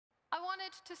I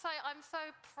wanted to say I'm so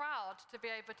proud to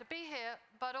be able to be here,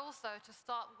 but also to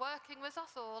start working with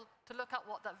us all to look at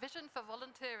what that vision for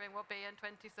volunteering will be in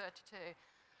 2032.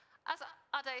 As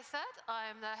Ade said,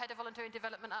 I'm the Head of Volunteering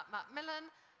Development at Macmillan,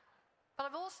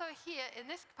 but I'm also here in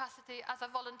this capacity as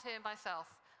a volunteer myself,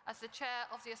 as the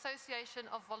Chair of the Association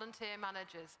of Volunteer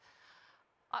Managers.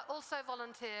 I also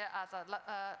volunteer at a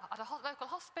local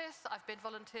hospice. I've been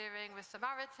volunteering with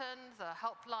Samaritans, a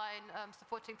helpline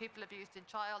supporting people abused in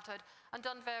childhood, and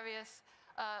done various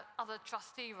other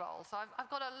trustee roles. So I've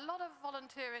got a lot of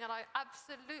volunteering, and I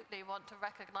absolutely want to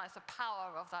recognise the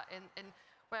power of that in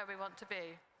where we want to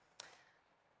be.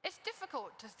 It's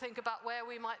difficult to think about where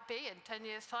we might be in 10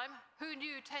 years' time. Who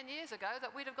knew 10 years ago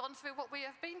that we'd have gone through what we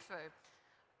have been through?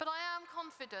 But I am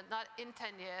confident that in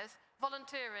 10 years,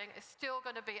 volunteering is still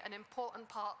going to be an important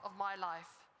part of my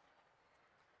life.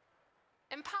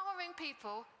 Empowering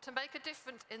people to make a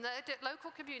difference in their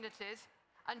local communities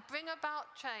and bring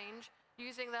about change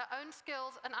using their own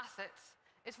skills and assets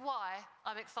is why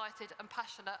I'm excited and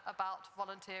passionate about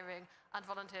volunteering and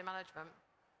volunteer management.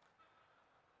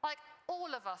 Like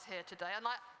all of us here today, and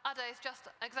like Ade's just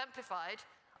exemplified,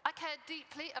 I care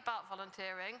deeply about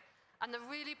volunteering and the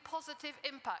really positive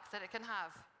impact that it can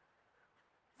have.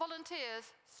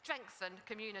 Volunteers strengthen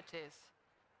communities,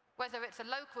 whether it's a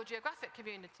local geographic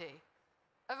community,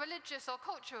 a religious or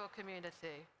cultural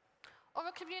community, or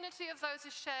a community of those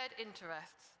with shared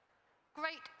interests.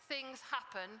 Great things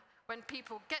happen when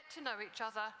people get to know each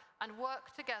other and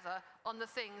work together on the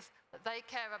things that they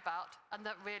care about and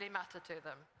that really matter to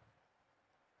them.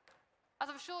 As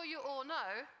I'm sure you all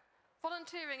know,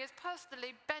 volunteering is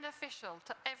personally beneficial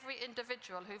to every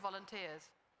individual who volunteers.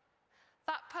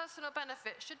 That personal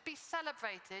benefit should be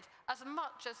celebrated as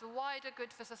much as the wider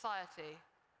good for society.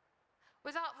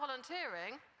 Without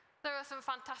volunteering, there are some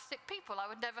fantastic people I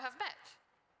would never have met,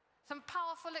 some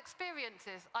powerful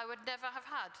experiences I would never have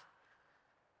had,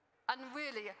 and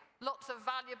really lots of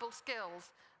valuable skills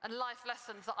and life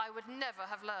lessons that I would never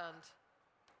have learned.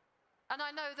 And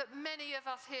I know that many of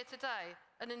us here today,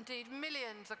 and indeed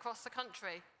millions across the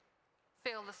country,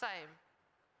 feel the same.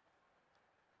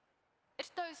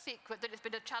 It's no secret that it's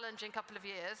been a challenging couple of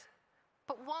years,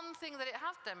 but one thing that it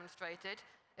has demonstrated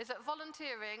is that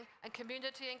volunteering and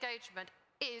community engagement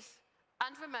is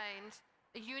and remains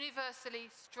a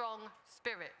universally strong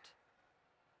spirit.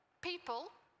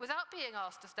 People, without being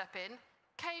asked to step in,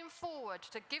 came forward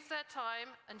to give their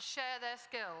time and share their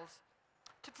skills,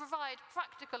 to provide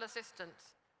practical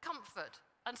assistance, comfort,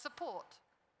 and support,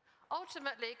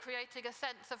 ultimately creating a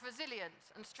sense of resilience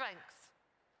and strength.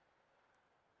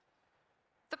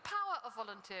 The power of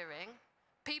volunteering,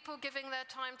 people giving their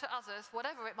time to others,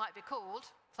 whatever it might be called,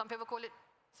 some people call it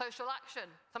social action,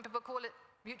 some people call it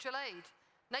mutual aid,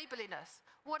 neighbourliness,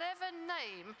 whatever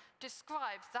name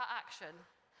describes that action,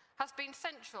 has been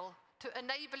central to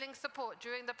enabling support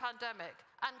during the pandemic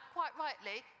and, quite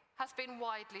rightly, has been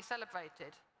widely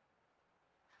celebrated.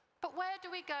 But where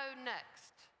do we go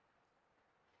next?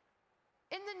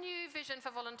 In the new vision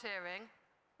for volunteering,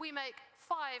 we make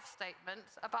 5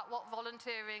 statements about what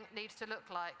volunteering needs to look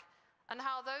like and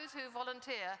how those who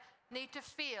volunteer need to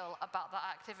feel about that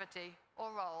activity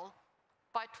or role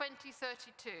by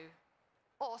 2032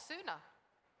 or sooner.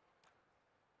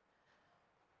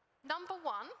 Number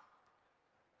 1,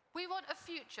 we want a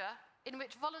future in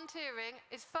which volunteering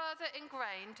is further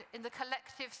ingrained in the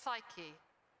collective psyche.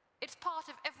 It's part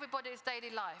of everybody's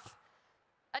daily life,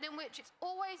 and in which it's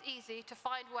always easy to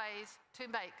find ways to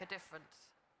make a difference.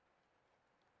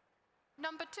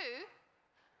 Number 2,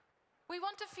 we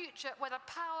want a future where the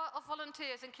power of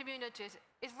volunteers and communities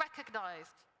is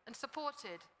recognised and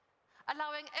supported,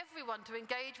 allowing everyone to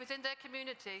engage within their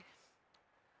community,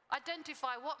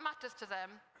 identify what matters to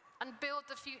them, and build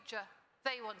the future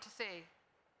they want to see.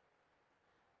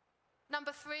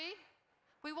 Number 3,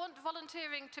 we want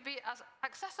volunteering to be as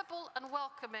accessible and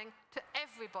welcoming to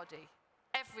everybody,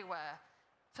 everywhere,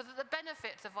 so that the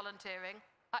benefits of volunteering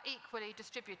are equally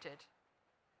distributed.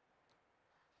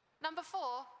 Number 4,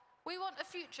 we want a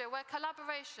future where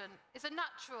collaboration is a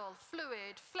natural,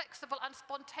 fluid, flexible, and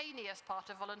spontaneous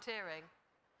part of volunteering,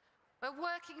 where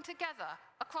working together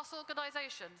across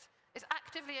organisations is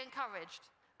actively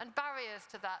encouraged and barriers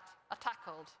to that are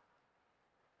tackled.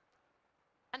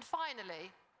 And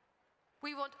finally,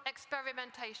 we want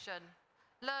experimentation,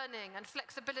 learning, and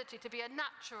flexibility to be a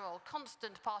natural,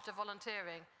 constant part of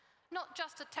volunteering, not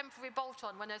just a temporary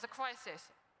bolt-on when there's a crisis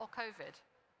or COVID.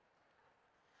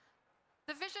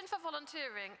 The vision for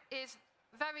volunteering is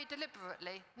very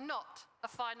deliberately not a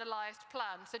finalised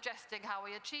plan suggesting how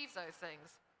we achieve those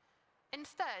things.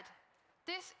 Instead,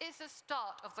 this is the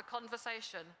start of the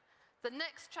conversation the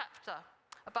next chapter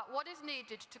about what is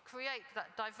needed to create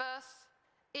that diverse,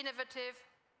 innovative,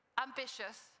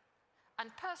 ambitious,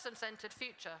 and person-centered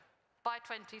future by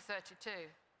 2032.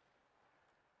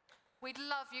 We'd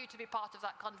love you to be part of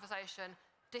that conversation,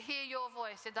 to hear your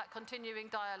voice in that continuing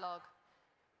dialogue.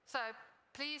 So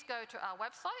please go to our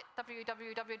website,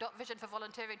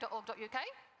 www.visionforvolunteering.org.uk,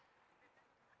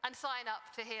 and sign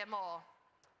up to hear more.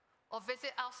 Or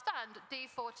visit our stand at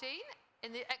D14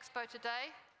 in the expo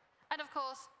today. And of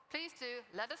course, please do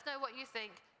let us know what you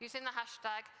think using the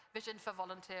hashtag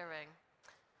 #VisionForVolunteering.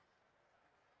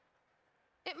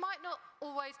 It might not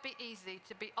always be easy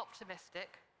to be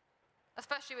optimistic,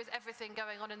 especially with everything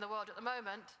going on in the world at the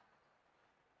moment.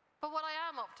 But what I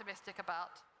am optimistic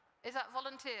about is that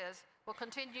volunteers will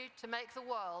continue to make the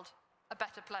world a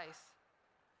better place.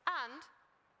 And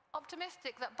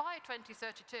optimistic that by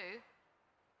 2032,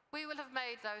 we will have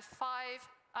made those 5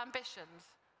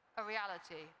 ambitions a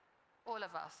reality, all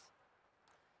of us.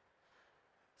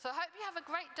 So I hope you have a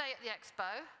great day at the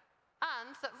Expo,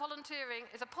 and that volunteering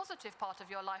is a positive part of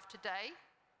your life today,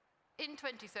 in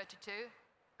 2032,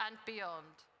 and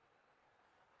beyond.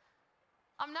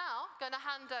 I'm now going to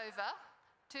hand over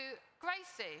to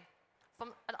Gracie,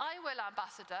 from an I Will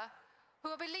ambassador, who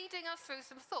will be leading us through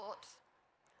some thoughts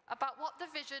about what the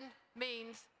vision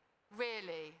means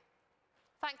really.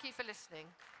 Thank you for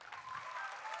listening.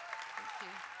 Thank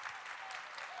you.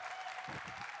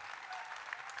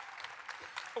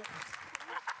 Oh.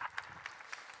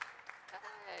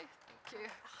 Hey, thank you.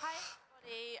 Hi,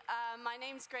 everybody. My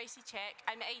name's Gracie Chick.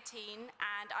 I'm 18,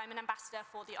 and I'm an ambassador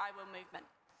for the I Will movement.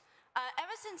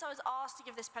 Ever since I was asked to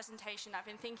give this presentation, I've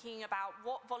been thinking about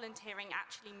what volunteering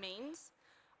actually means.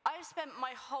 I've spent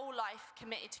my whole life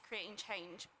committed to creating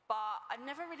change, but I've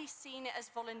never really seen it as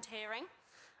volunteering.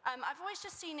 I've always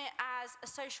just seen it as a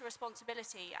social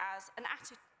responsibility, as an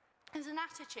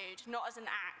attitude, not as an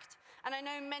act. And I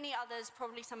know many others,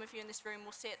 probably some of you in this room,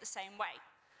 will see it the same way.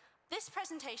 This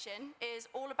presentation is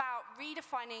all about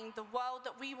redefining the world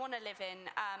that we want to live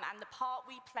in and the part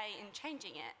we play in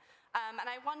changing it. And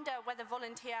I wonder whether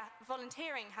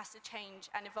volunteering has to change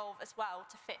and evolve as well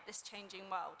to fit this changing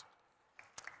world.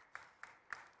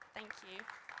 Thank you.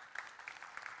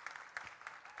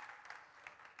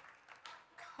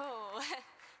 Cool.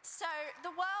 So the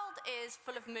world is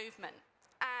full of movement,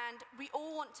 and we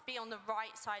all want to be on the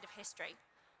right side of history.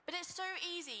 But it's so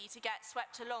easy to get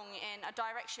swept along in a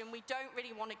direction we don't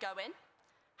really want to go in.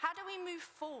 How do we move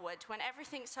forward when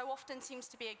everything so often seems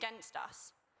to be against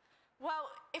us?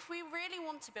 Well, if we really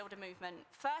want to build a movement,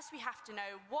 first we have to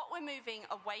know what we're moving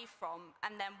away from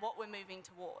and then what we're moving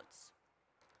towards.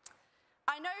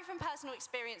 I know from personal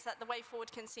experience that the way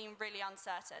forward can seem really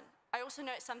uncertain. I also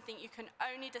know it's something you can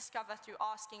only discover through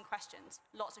asking questions,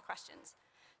 lots of questions.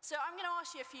 So I'm going to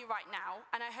ask you a few right now,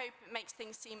 and I hope it makes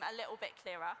things seem a little bit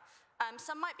clearer.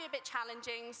 Some might be a bit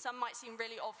challenging, some might seem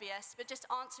really obvious, but just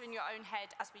answer in your own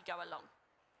head as we go along.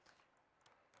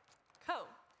 Cool.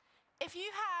 If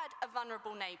you had a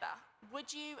vulnerable neighbour,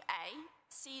 would you A,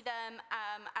 see them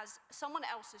as someone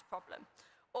else's problem,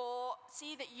 or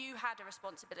see that you had a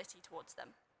responsibility towards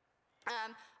them?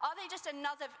 Are they just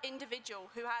another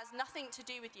individual who has nothing to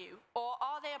do with you, or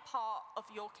are they a part of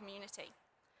your community?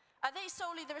 Are they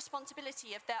solely the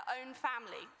responsibility of their own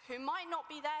family, who might not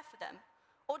be there for them?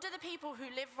 Or do the people who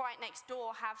live right next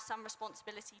door have some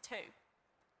responsibility too?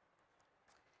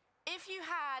 If you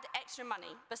had extra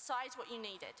money besides what you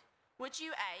needed, would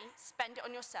you A, spend it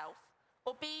on yourself,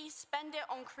 or B, spend it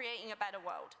on creating a better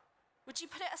world? Would you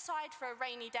put it aside for a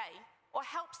rainy day, or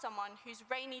help someone whose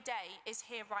rainy day is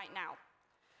here right now?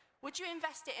 Would you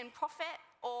invest it in profit,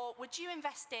 or would you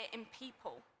invest it in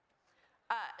people?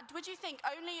 Would you think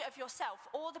only of yourself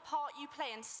or the part you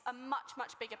play in a much,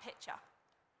 much bigger picture?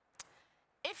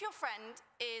 If your friend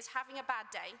is having a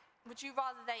bad day, would you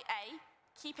rather they A,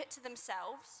 keep it to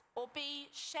themselves, or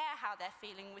B, share how they're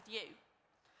feeling with you?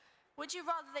 Would you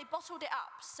rather they bottled it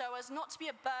up so as not to be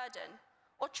a burden,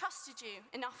 or trusted you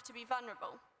enough to be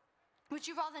vulnerable? Would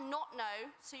you rather not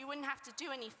know so you wouldn't have to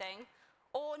do anything,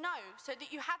 or know so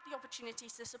that you had the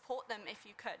opportunities to support them if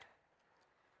you could?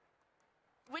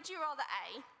 Would you rather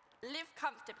A, live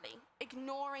comfortably,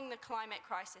 ignoring the climate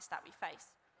crisis that we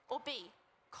face, or B,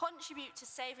 contribute to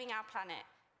saving our planet,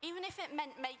 even if it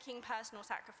meant making personal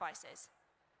sacrifices?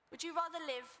 Would you rather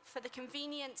live for the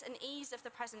convenience and ease of the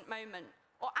present moment,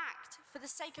 or act for the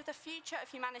sake of the future of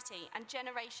humanity and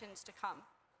generations to come?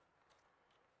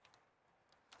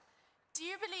 Do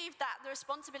you believe that the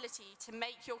responsibility to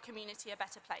make your community a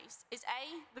better place is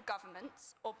A, the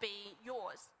government's, or B,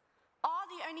 yours? Are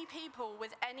the only people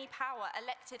with any power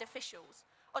elected officials,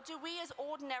 Or do we as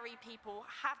ordinary people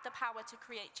have the power to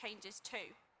create changes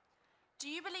too? Do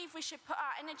you believe we should put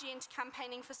our energy into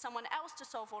campaigning for someone else to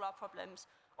solve all our problems,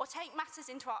 or take matters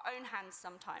into our own hands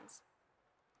sometimes?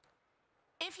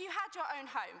 If you had your own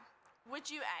home, would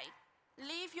you A,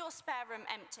 leave your spare room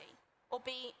empty, or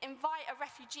B, invite a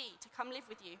refugee to come live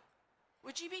with you?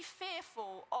 Would you be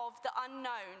fearful of the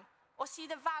unknown, or see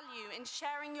the value in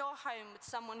sharing your home with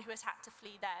someone who has had to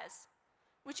flee theirs?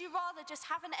 Would you rather just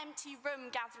have an empty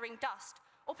room gathering dust,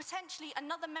 or potentially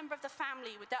another member of the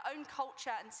family with their own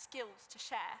culture and skills to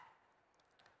share?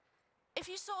 If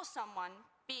you saw someone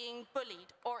being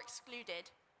bullied or excluded,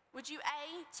 would you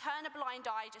A, turn a blind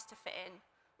eye just to fit in,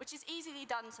 which is easily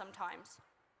done sometimes,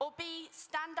 or B,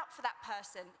 stand up for that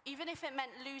person, even if it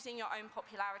meant losing your own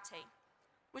popularity?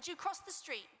 Would you cross the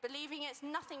street believing it's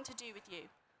nothing to do with you,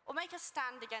 or make a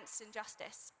stand against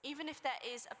injustice, even if there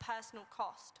is a personal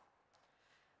cost?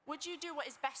 Would you do what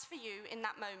is best for you in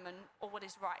that moment, or what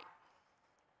is right?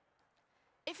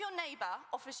 If your neighbour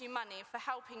offers you money for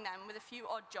helping them with a few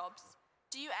odd jobs,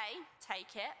 do you A,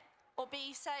 take it, or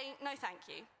B, say, no thank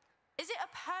you? Is it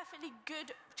a perfectly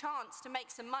good chance to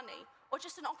make some money, or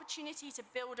just an opportunity to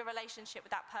build a relationship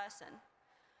with that person?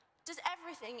 Does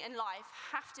everything in life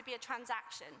have to be a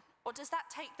transaction, or does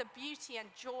that take the beauty and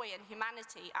joy and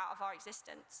humanity out of our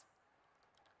existence?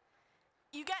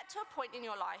 You get to a point in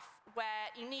your life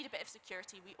where you need a bit of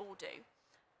security, we all do.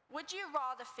 Would you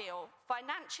rather feel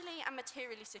financially and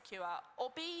materially secure,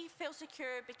 or B, feel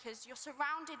secure because you're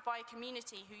surrounded by a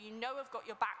community who you know have got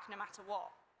your back no matter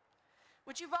what?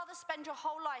 Would you rather spend your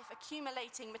whole life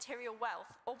accumulating material wealth,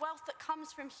 or wealth that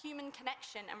comes from human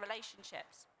connection and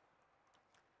relationships?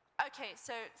 Okay,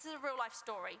 so this is a real life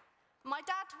story. My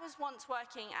dad was once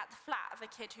working at the flat of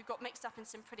a kid who got mixed up in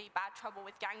some pretty bad trouble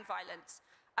with gang violence.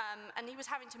 And he was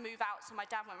having to move out, so my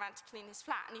dad went around to clean his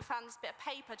flat, and he found this bit of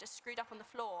paper just screwed up on the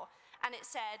floor, and it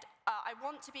said, I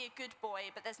want to be a good boy,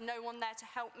 but there's no one there to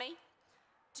help me.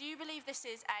 Do you believe this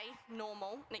is A,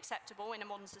 normal and acceptable in a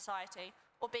modern society,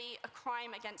 or B, a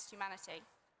crime against humanity?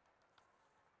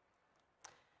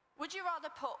 Would you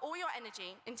rather put all your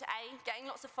energy into A, getting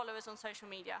lots of followers on social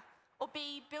media, or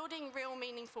B, building real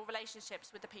meaningful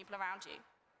relationships with the people around you?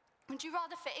 Would you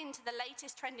rather fit into the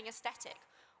latest trending aesthetic,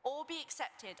 or be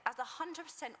accepted as a 100%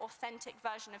 authentic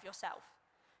version of yourself?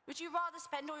 Would you rather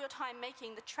spend all your time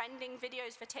making the trending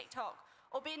videos for TikTok,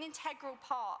 or be an integral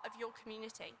part of your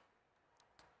community?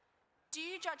 Do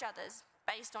you judge others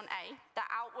based on A, their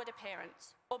outward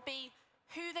appearance, or B,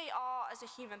 who they are as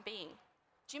a human being?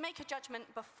 Do you make a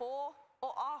judgment before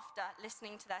or after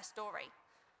listening to their story?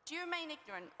 Do you remain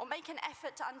ignorant, or make an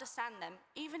effort to understand them,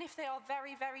 even if they are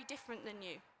very, very different than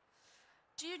you?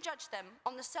 Do you judge them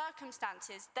on the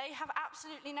circumstances they have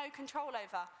absolutely no control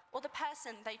over, or the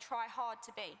person they try hard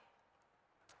to be?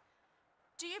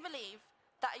 Do you believe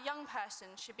that a young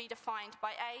person should be defined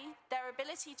by A, their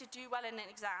ability to do well in an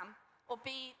exam, or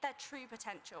B, their true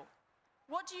potential?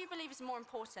 What do you believe is more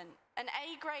important, an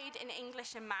A grade in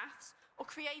English and maths, or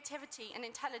creativity and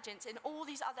intelligence in all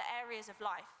these other areas of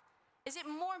life? Is it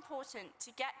more important to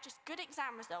get just good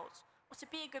exam results, or to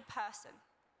be a good person?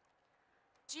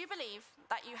 Do you believe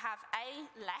that you have A,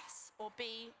 less, or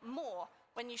B, more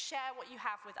when you share what you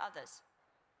have with others?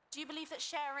 Do you believe that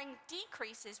sharing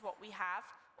decreases what we have,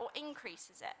 or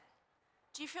increases it?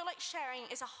 Do you feel like sharing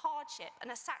is a hardship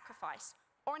and a sacrifice,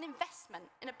 or an investment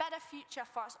in a better future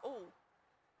for us all?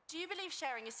 Do you believe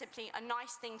sharing is simply a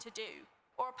nice thing to do,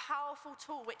 or a powerful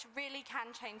tool which really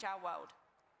can change our world?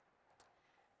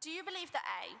 Do you believe that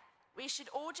A, we should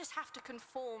all just have to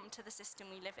conform to the system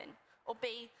we live in, or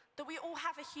B, that we all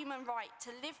have a human right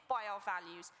to live by our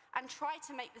values and try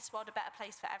to make this world a better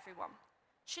place for everyone?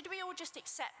 Should we all just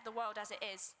accept the world as it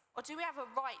is, or do we have a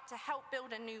right to help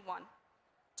build a new one?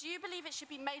 Do you believe it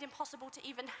should be made impossible to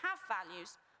even have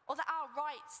values, or that our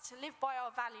rights to live by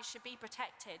our values should be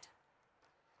protected?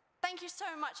 Thank you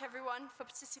so much, everyone, for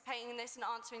participating in this and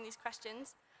answering these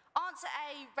questions. Answer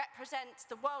A represents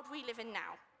the world we live in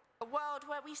now, a world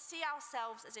where we see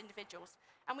ourselves as individuals,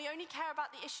 and we only care about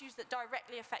the issues that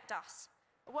directly affect us.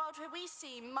 A world where we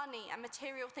see money and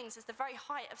material things as the very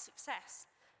height of success.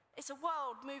 It's a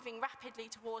world moving rapidly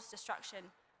towards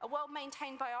destruction, a world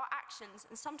maintained by our actions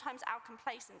and sometimes our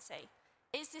complacency.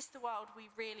 Is this the world we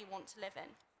really want to live in?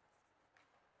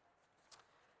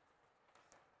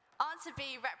 Answer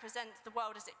B represents the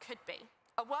world as it could be,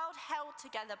 a world held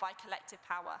together by collective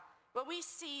power, where we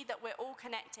see that we're all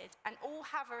connected and all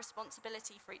have a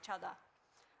responsibility for each other.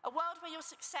 A world where your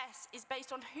success is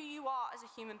based on who you are as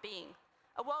a human being.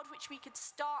 A world which we could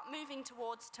start moving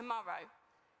towards tomorrow.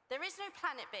 There is no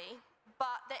planet B,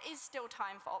 but there is still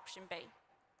time for option B.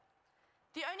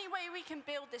 The only way we can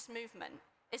build this movement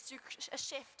is through a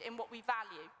shift in what we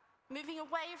value, moving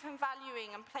away from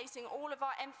valuing and placing all of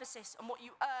our emphasis on what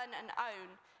you earn and own,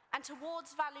 and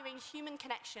towards valuing human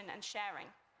connection and sharing.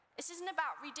 This isn't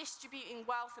about redistributing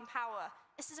wealth and power.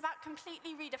 This is about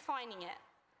completely redefining it.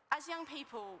 As young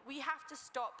people, we have to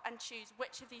stop and choose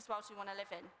which of these worlds we want to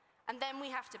live in, and then we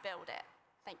have to build it.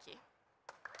 Thank you.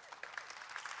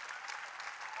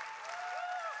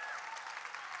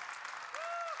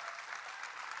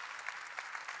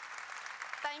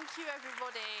 Thank you,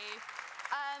 everybody.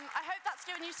 I hope that's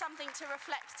given you something to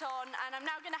reflect on, and I'm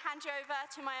now going to hand you over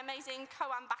to my amazing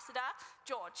co-ambassador,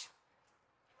 George.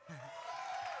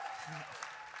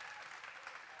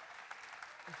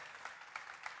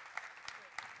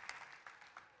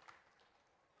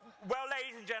 Well,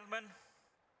 ladies and gentlemen,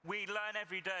 we learn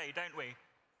every day, don't we?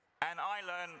 And I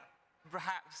learn,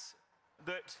 perhaps,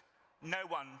 that no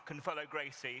one can follow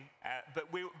Gracie,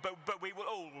 but we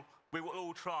will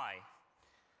all try.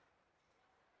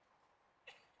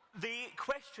 The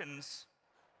questions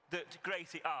that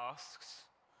Gracie asks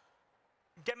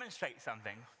demonstrate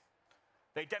something.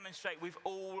 They demonstrate we've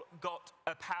all got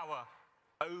a power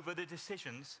over the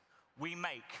decisions we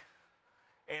make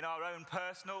in our own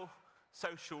personal,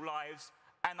 social lives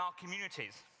and our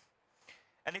communities.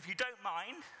 And if you don't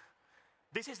mind,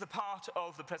 this is the part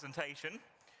of the presentation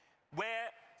where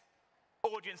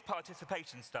audience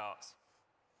participation starts.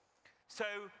 So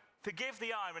forgive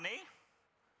the irony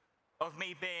of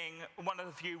me being one of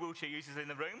the few wheelchair users in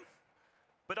the room,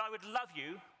 but I would love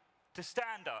you to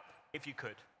stand up if you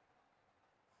could.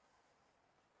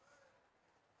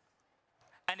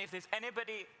 And if there's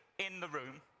anybody in the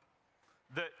room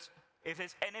that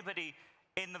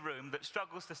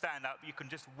struggles to stand up, you can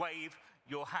just wave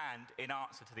your hand in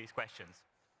answer to these questions.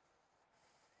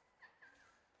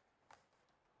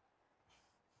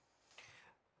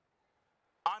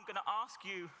 I'm going to ask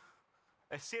you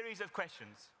a series of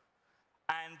questions,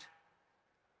 and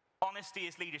honesty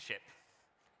is leadership.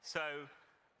 So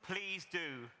please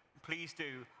do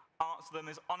answer them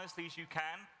as honestly as you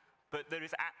can, but there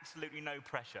is absolutely no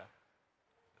pressure.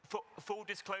 For full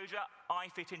disclosure, I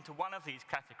fit into one of these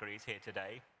categories here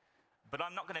today, but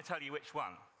I'm not going to tell you which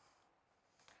one.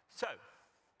 So,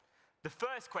 the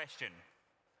first question,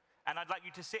 and I'd like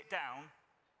you to sit down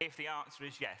if the answer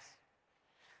is yes.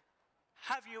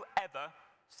 Have you ever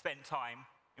spent time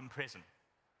in prison?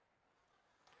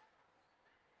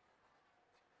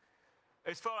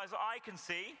 As far as I can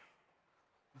see,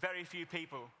 very few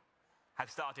people have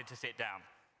started to sit down.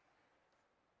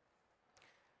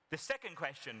 The second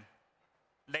question,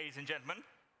 ladies and gentlemen,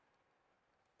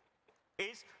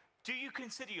 is, do you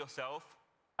consider yourself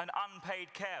an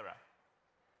unpaid carer?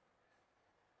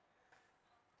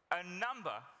 A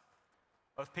number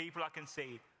of people I can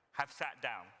see have sat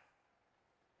down.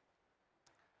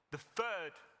 The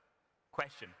third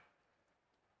question,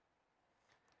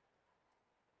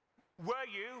 were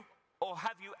you or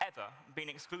have you ever been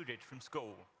excluded from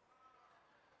school?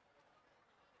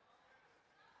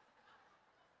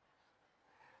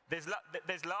 There's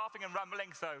laughing and rumbling,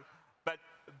 but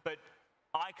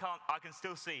I can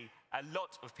still see a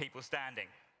lot of people standing.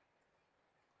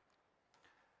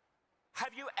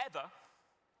 Have you ever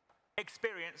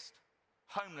experienced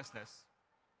homelessness?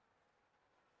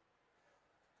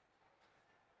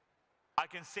 I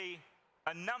can see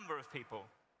a number of people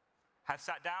have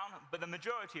sat down, but the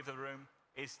majority of the room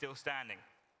is still standing.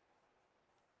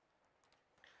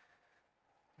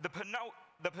 The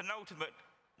penultimate,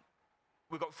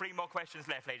 we've got 3 more questions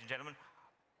left, ladies and gentlemen.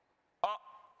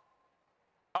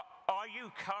 Are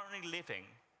you currently living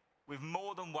with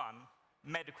more than one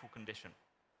medical condition,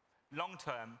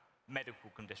 long-term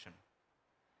medical condition?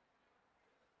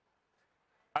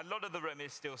 A lot of the room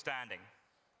is still standing.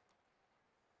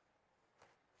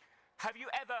 Have you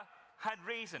ever had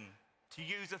reason to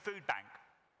use a food bank?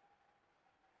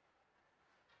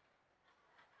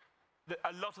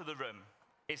 A lot of the room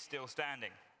is still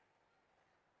standing.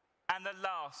 And the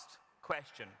last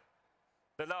question,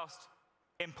 the last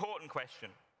important question.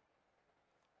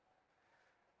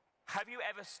 Have you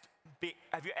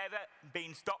ever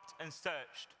been stopped and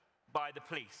searched by the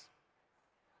police?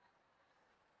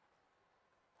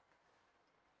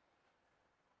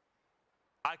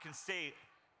 I can see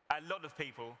a lot of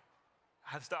people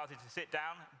have started to sit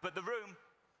down, but the room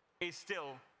is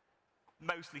still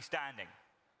mostly standing.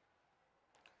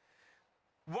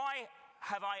 Why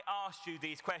have I asked you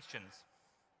these questions?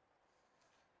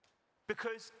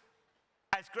 Because,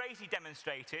 as Gracie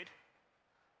demonstrated,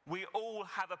 we all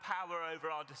have a power over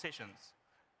our decisions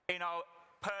in our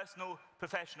personal,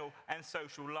 professional, and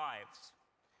social lives.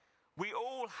 We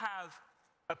all have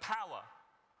a power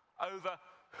over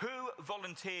who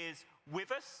volunteers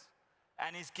with us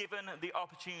and is given the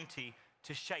opportunity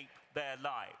to shape their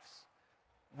lives.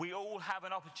 We all have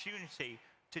an opportunity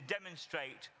to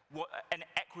demonstrate what an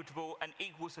equitable and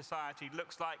equal society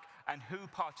looks like and who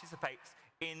participates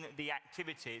in the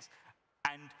activities,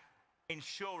 and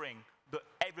ensuring that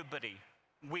everybody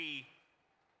we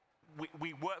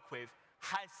work with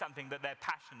has something that they're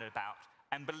passionate about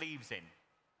and believes in.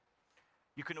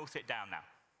 You can all sit down now.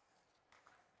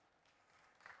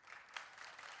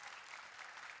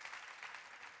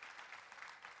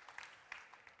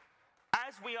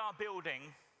 As we are building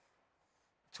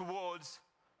towards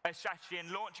a strategy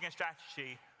and launching a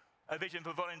strategy, a vision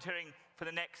for volunteering for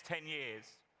the next 10 years,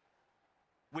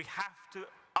 we have to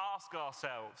ask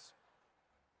ourselves,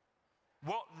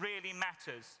 what really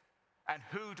matters and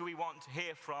who do we want to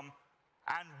hear from,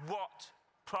 and what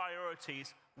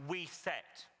priorities we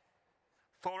set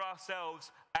for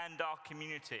ourselves and our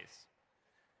communities.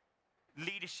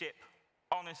 Leadership,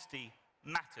 honesty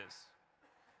matters.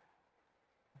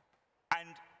 And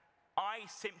I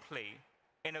simply,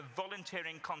 in a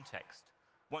volunteering context,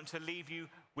 want to leave you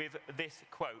with this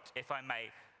quote, if I may.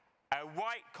 A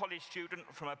white college student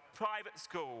from a private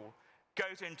school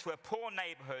goes into a poor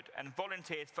neighborhood and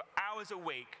volunteers for hours a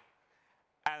week,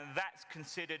 and that's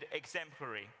considered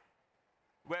exemplary.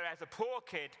 Whereas a poor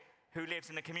kid who lives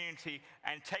in the community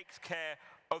and takes care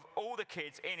of all the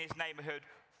kids in his neighborhood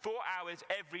 4 hours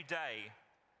every day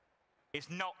is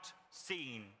not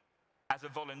seen as a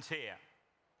volunteer.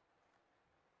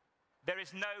 There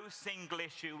is no single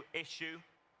issue.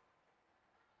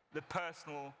 The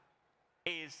personal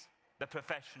is the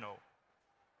professional.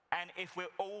 And if we're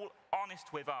all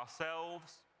honest with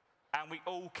ourselves and we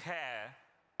all care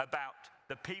about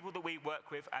the people that we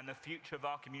work with and the future of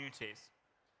our communities,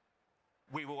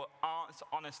 we will answer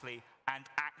honestly and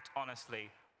act honestly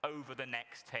over the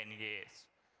next 10 years.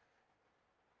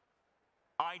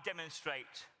 I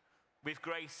demonstrate with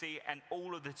Gracie and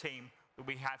all of the team that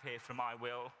we have here from I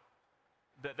Will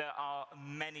that there are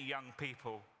many young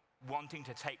people wanting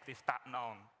to take this baton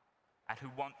on and who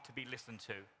want to be listened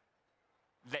to.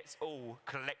 Let's all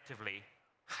collectively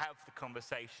have the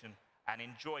conversation and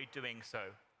enjoy doing so.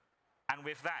 And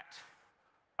with that,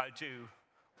 I do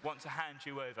want to hand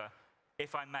you over,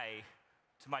 if I may,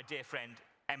 to my dear friend,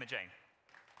 Emma Jane.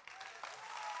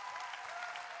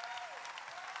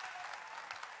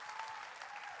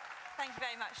 Thank you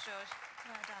very much, George.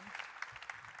 Well done.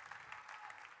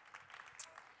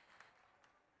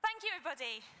 Thank you,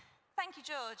 everybody. Thank you,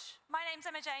 George. My name's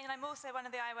Emma Jane, and I'm also one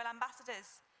of the I Will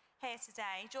ambassadors here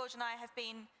today. George and I have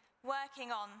been working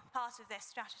on part of this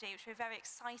strategy, which we're very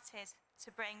excited to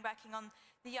bring, working on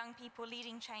the young people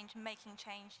leading change and making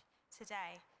change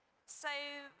today. So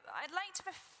I'd like to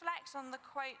reflect on the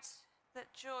quote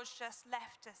that George just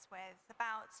left us with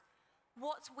about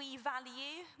what we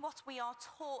value, what we are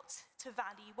taught to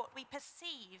value, what we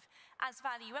perceive as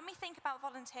value when we think about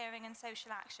volunteering and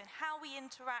social action, how we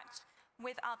interact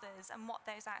with others and what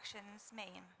those actions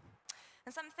mean.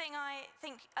 And something I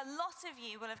think a lot of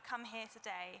you will have come here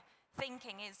today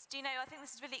thinking is, do you know, I think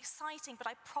this is really exciting, but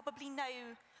I probably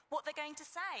know what they're going to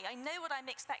say. I know what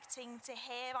I'm expecting to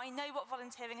hear. I know what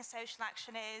volunteering and social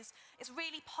action is. It's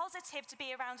really positive to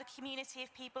be around a community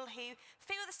of people who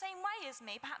feel the same way as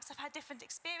me. Perhaps have had different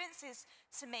experiences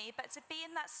to me, but to be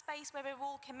in that space where we're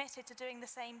all committed to doing the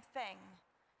same thing.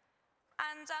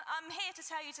 And I'm here to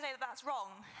tell you today that that's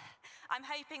wrong. I'm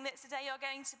hoping that today you're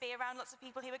going to be around lots of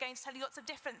people who are going to tell you lots of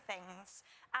different things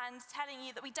and telling you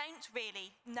that we don't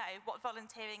really know what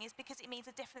volunteering is because it means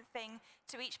a different thing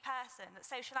to each person, that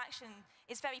social action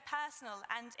is very personal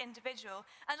and individual,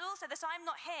 and also that I'm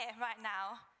not here right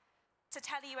now to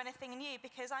tell you anything new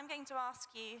because I'm going to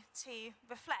ask you to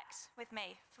reflect with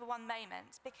me for one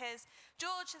moment, because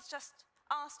George has just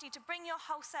asked you to bring your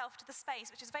whole self to the space,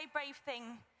 which is a very brave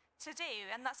thing to do,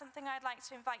 and that's something I'd like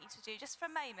to invite you to do just for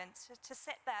a moment, to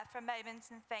sit there for a moment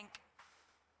and think,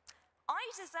 I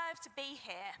deserve to be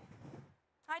here.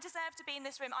 I deserve to be in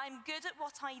this room. I'm good at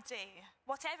what I do,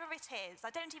 whatever it is. I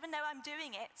don't even know I'm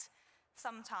doing it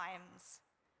sometimes,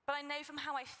 but I know from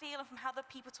how I feel and from how the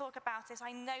people talk about it,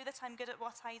 I know that I'm good at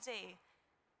what I do.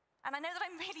 And I know that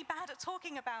I'm really bad at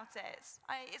talking about it.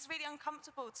 It's really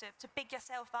uncomfortable to big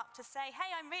yourself up, to say, hey,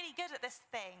 I'm really good at this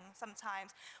thing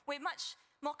sometimes. We're much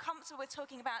more comfortable with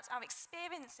talking about our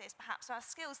experiences, perhaps our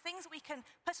skills, things that we can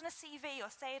put on a CV or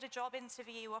say at a job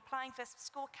interview or applying for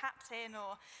school captain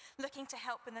or looking to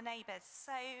help with the neighbours.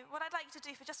 So what I'd like you to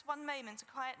do for just one moment, a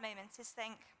quiet moment, is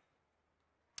think,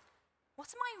 what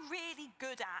am I really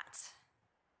good at?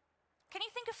 Can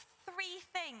you think of 3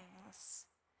 things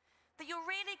that you're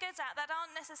really good at that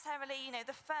aren't necessarily,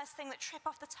 the first thing that trip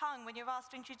off the tongue when you're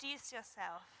asked to introduce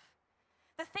yourself.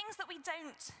 The things that we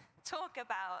don't talk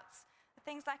about, the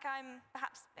things like I'm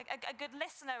perhaps a good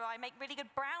listener, or I make really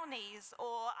good brownies,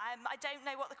 or I don't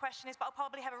know what the question is, but I'll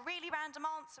probably have a really random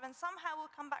answer and somehow we'll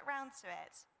come back round to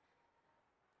it.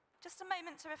 Just a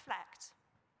moment to reflect.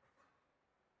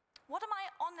 What do I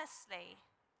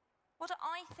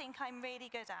think I'm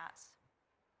really good at?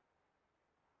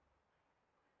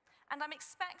 And I'm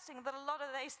expecting that a lot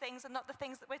of those things are not the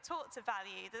things that we're taught to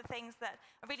value, the things that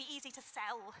are really easy to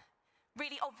sell,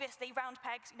 really obviously round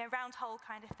pegs, round hole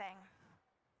kind of thing.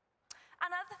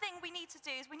 Another thing we need to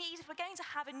do is if we're going to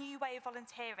have a new way of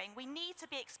volunteering, we need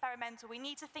to be experimental. We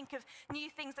need to think of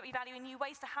new things that we value and new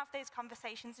ways to have those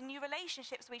conversations and new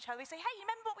relationships with each other. We say, hey, you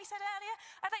remember what we said earlier?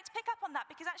 I'd like to pick up on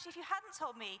that, because actually if you hadn't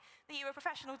told me that you were a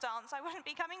professional dancer, I wouldn't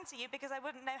be coming to you because I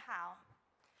wouldn't know how.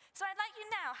 So I'd like you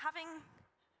now, having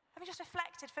just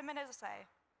reflected for a minute or so,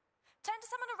 turn to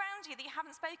someone around you that you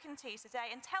haven't spoken to today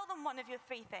and tell them one of your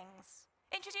 3 things.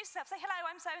 Introduce yourself, say, hello,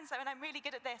 I'm so-and-so and I'm really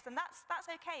good at this, and that's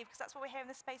okay because that's what we're here in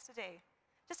this space to do.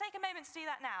 Just take a moment to do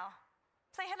that now.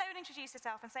 Say hello and introduce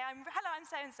yourself and say, hello, I'm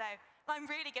so-and-so, and I'm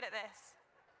really good at this.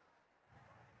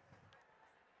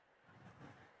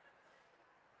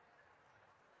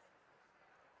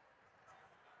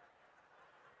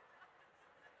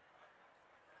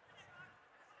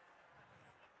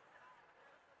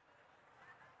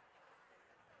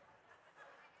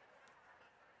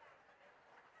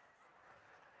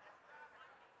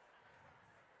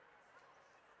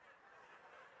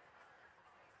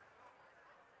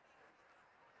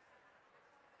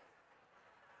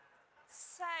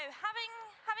 So,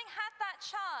 having had that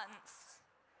chance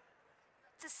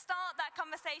to start that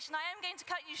conversation, I am going to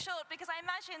cut you short because I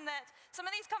imagine that some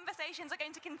of these conversations are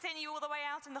going to continue all the way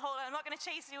out in the hall, and I'm not going to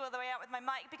chase you all the way out with my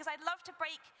mic because I'd love to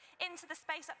break into the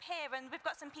space up here, and we've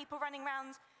got some people running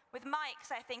around with mics,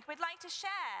 I think. We'd like to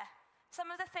share some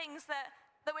of the things that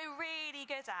we're really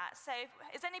good at. So,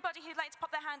 is anybody who'd like to pop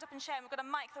their hand up and share? And we've got a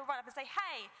mic that'll run up and say,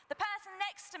 hey, the person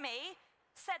next to me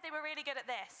said they were really good at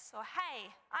this, or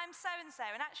hey, I'm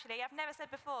so-and-so, and actually, I've never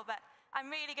said before, but I'm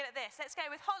really good at this. Let's go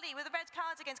with Holly with the red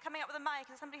cardigans coming up with a mic. Is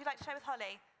there somebody who'd like to share with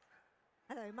Holly?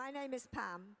 Hello, my name is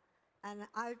Pam, and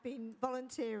I've been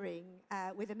volunteering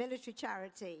with a military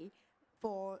charity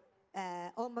for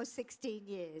almost 16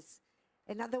 years.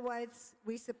 In other words,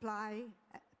 we supply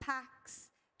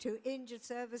packs to injured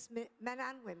service men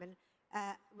and women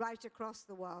right across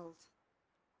the world.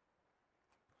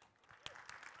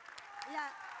 Yeah.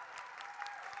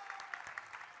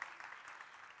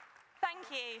 Thank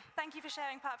you. Thank you for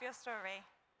sharing part of your story.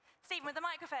 Stephen, with the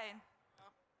microphone.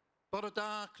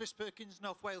 Borodar, Chris Perkins,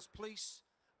 North Wales Police.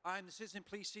 I'm the citizen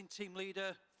policing team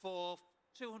leader for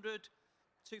 200,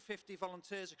 250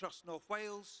 volunteers across North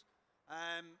Wales.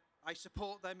 I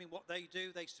support them in what they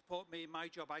do. They support me in my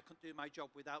job. I couldn't do my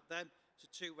job without them. It's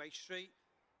a two-way street.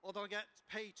 Although I get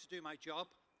paid to do my job,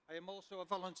 I am also a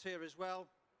volunteer as well.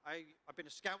 I've been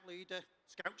a scout leader,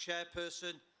 scout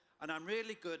chairperson, and I'm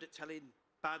really good at telling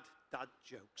bad dad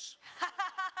jokes.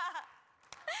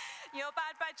 Your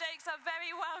bad jokes are very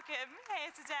welcome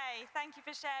here today. Thank you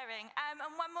for sharing. And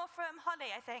one more from Holly,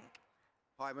 I think.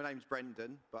 Hi, my name's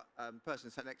Brendan, but the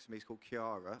person sat next to me is called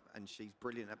Kiara, and she's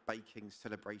brilliant at baking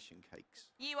celebration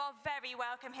cakes. You are very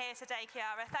welcome here today,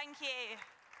 Kiara. Thank you.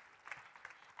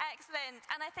 Excellent.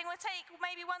 And I think we'll take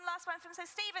maybe one last one from, so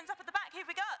Stephen's up at the back. Who've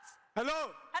we got?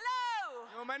 Hello. Hello.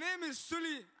 Yo, my name is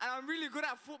Sully, and I'm really good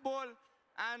at football,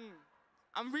 and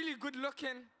I'm really good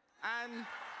looking, and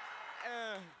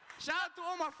shout out to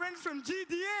all my friends from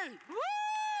GDA. Woo!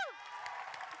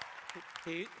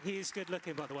 He is good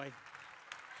looking, by the way.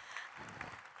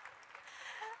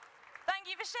 Thank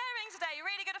you for sharing today. You're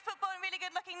really good at football and really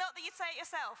good looking. Not that you'd say it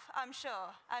yourself, I'm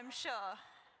sure.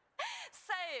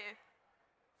 So,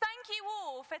 thank you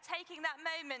all for taking that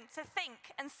moment to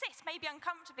think and sit, maybe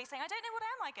uncomfortably, saying, I don't know, what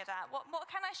am I good at? What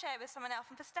can I share with someone else?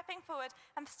 And for stepping forward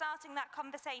and for starting that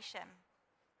conversation.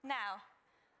 Now,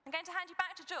 I'm going to hand you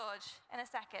back to George in a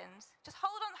second. Just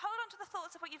hold on to the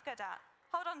thoughts of what you're good at.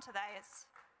 Hold on to those.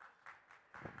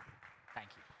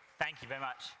 Thank you. Thank you very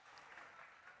much.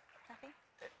 Happy?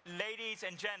 Ladies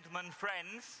and gentlemen,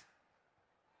 friends,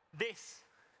 this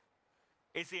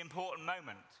is the important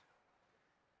moment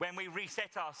when we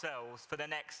reset ourselves for the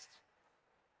next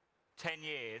 10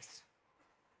 years.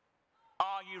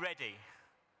 Are you ready?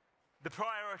 The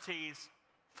priorities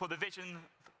for the vision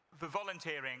for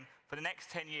volunteering for the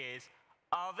next 10 years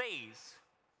are these: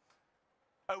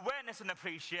 awareness and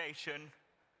appreciation,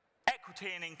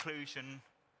 equity and inclusion,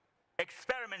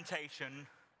 experimentation,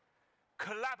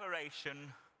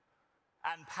 collaboration,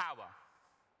 and power.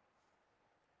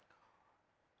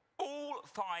 All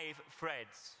 5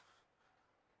 threads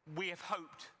we have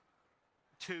hoped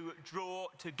to draw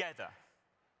together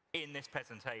in this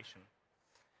presentation.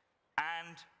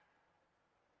 And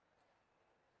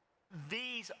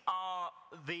these are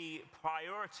the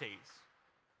priorities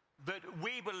that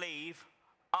we believe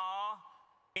are,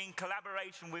 in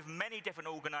collaboration with many different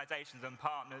organisations and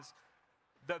partners,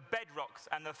 the bedrocks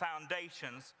and the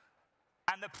foundations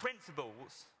and the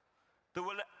principles that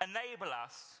will enable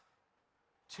us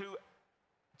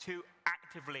to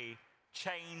actively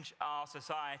change our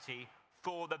society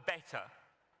for the better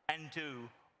and do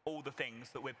all the things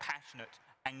that we're passionate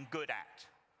and good at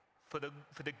for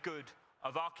the good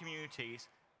of our communities,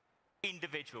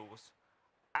 individuals,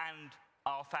 and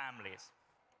our families.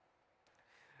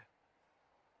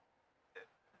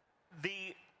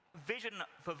 The vision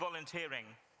for volunteering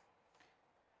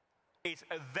is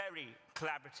a very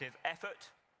collaborative effort.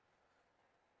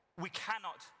 We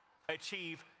cannot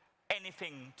achieve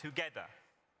anything together.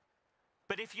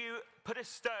 But if you put a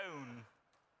stone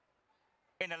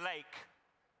in a lake,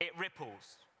 it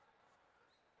ripples.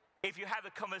 If you have a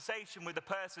conversation with the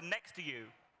person next to you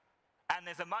and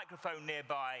there's a microphone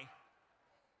nearby,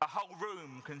 a whole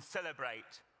room can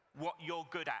celebrate what you're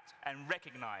good at and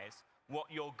recognize what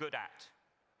you're good at.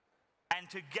 And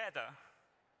together,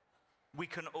 we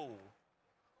can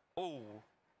all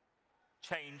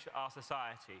change our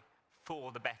society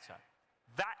for the better.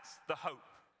 That's the hope.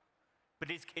 But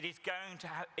it's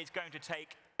going to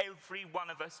take every one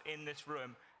of us in this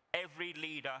room, every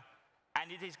leader,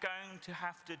 and it is going to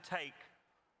have to take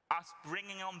us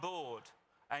bringing on board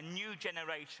a new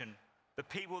generation, the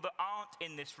people that aren't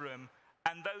in this room,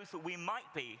 and those that we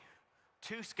might be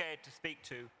too scared to speak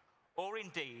to, or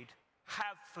indeed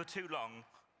have for too long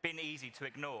been easy to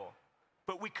ignore.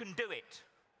 But we can do it.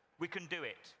 We can do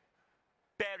it,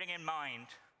 bearing in mind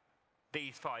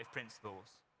these 5 principles.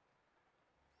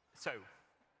 So,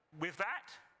 with that,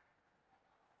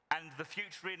 and the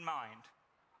future in mind,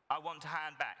 I want to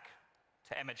hand back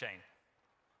to Emma Jane.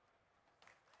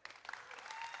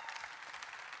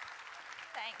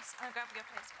 Thanks. I'll grab your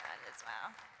postcard as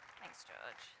well. Thanks,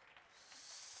 George.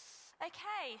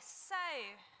 Okay, so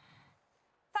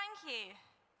thank you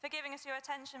for giving us your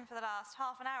attention for the last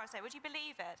half an hour or so. Would you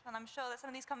believe it? And I'm sure that some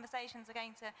of these conversations are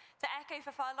going to echo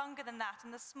for far longer than that,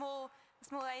 and the small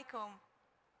acorn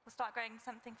will start growing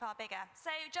something far bigger. So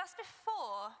just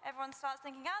before everyone starts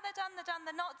thinking, oh, they're done,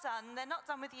 they're not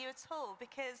done with you at all,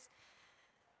 because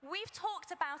we've talked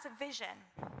about a vision.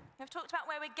 We've talked about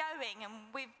where we're going,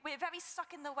 and we're very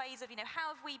stuck in the ways of,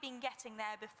 how have we been getting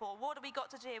there before? What have we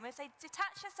got to do? And we say,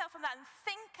 detach yourself from that and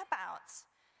think about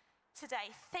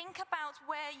today. Think about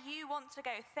where you want to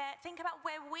go. Think about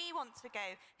where we want to go,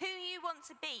 who you want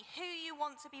to be, who you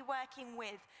want to be working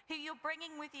with, who you're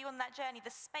bringing with you on that journey, the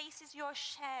spaces you're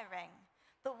sharing,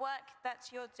 the work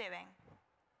that you're doing.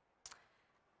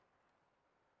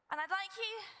 And I'd like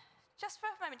you, just for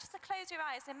a moment, just to close your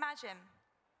eyes and imagine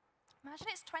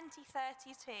it's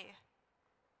 2032.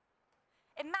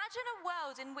 Imagine a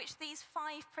world in which these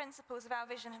 5 principles of our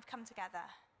vision have come together.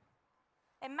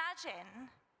 Imagine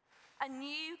a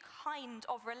new kind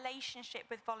of relationship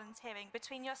with volunteering,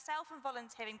 between yourself and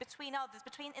volunteering, between others,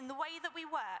 in the way that we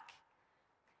work.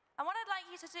 And what I'd like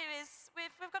you to do is,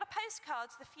 we've got a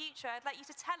postcard to the future. I'd like you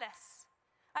to tell us.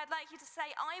 I'd like you to say,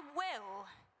 I will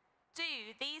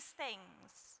do these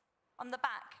things on the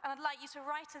back. And I'd like you to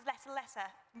write a little letter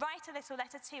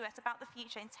to us about the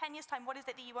future. In 10 years' time, what is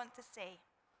it that you want to see?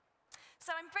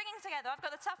 So I'm bringing together, I've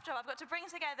got the tough job, I've got to bring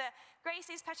together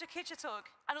Gracie's Petra talk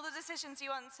and all the decisions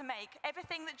you want to make,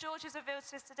 everything that George has revealed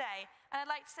to us today. And I'd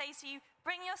like to say to you,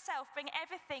 bring yourself, bring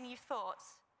everything you've thought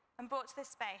and brought to this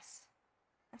space.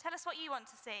 And tell us what you want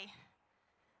to see.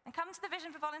 And come to the Vision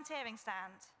for Volunteering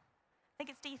stand. I think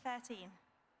it's D13.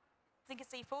 I think it's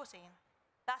D14.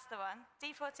 That's the one,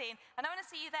 D14. And I want to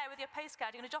see you there with your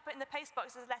postcard. You're going to drop it in the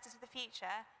postbox as a letter to the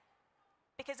future.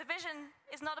 Because a vision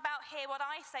is not about hear what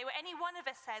I say, what any one of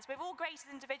us says. We're all great as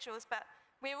individuals, but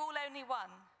we're all only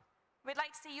one. We'd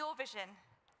like to see your vision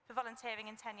for volunteering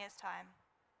in 10 years' time.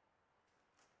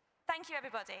 Thank you,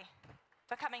 everybody,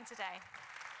 for coming today.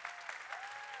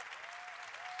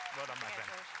 Well done, my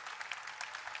friend.